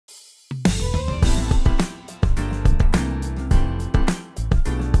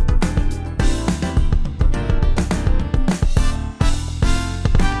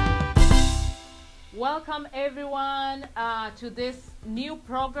everyone to this new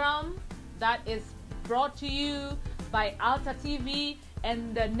program that is brought to you by Alta TV,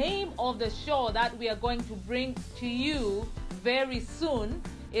 and the name of the show that we are going to bring to you very soon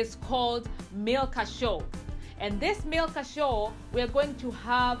is called MILCA Show. And this MILCA Show, we're going to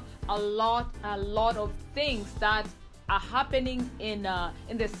have a lot of things that are happening in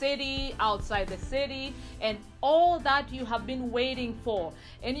the city, outside the city, and all that you have been waiting for.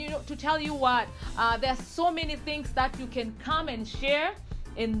 And to tell you what, there are so many things that you can come and share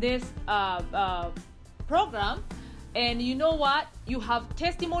in this program. And you know what? You have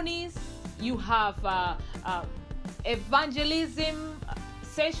testimonies, you have evangelism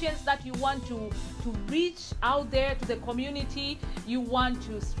sessions that you want to reach out there to the community. You want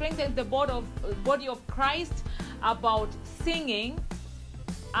to strengthen the body of Christ about singing.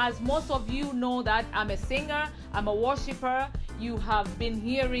 As most of you know that I'm a singer, I'm a worshiper. You have been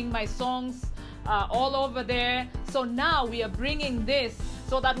hearing my songs all over there. So now we are bringing this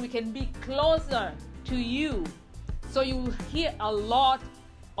so that we can be closer to you. So you hear a lot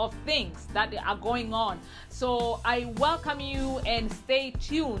of things that are going on. So I welcome you, and stay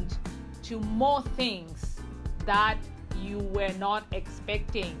tuned to more things that you were not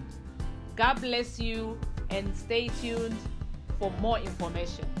expecting. God bless you, and stay tuned for more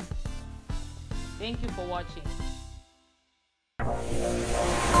information. Thank you for watching.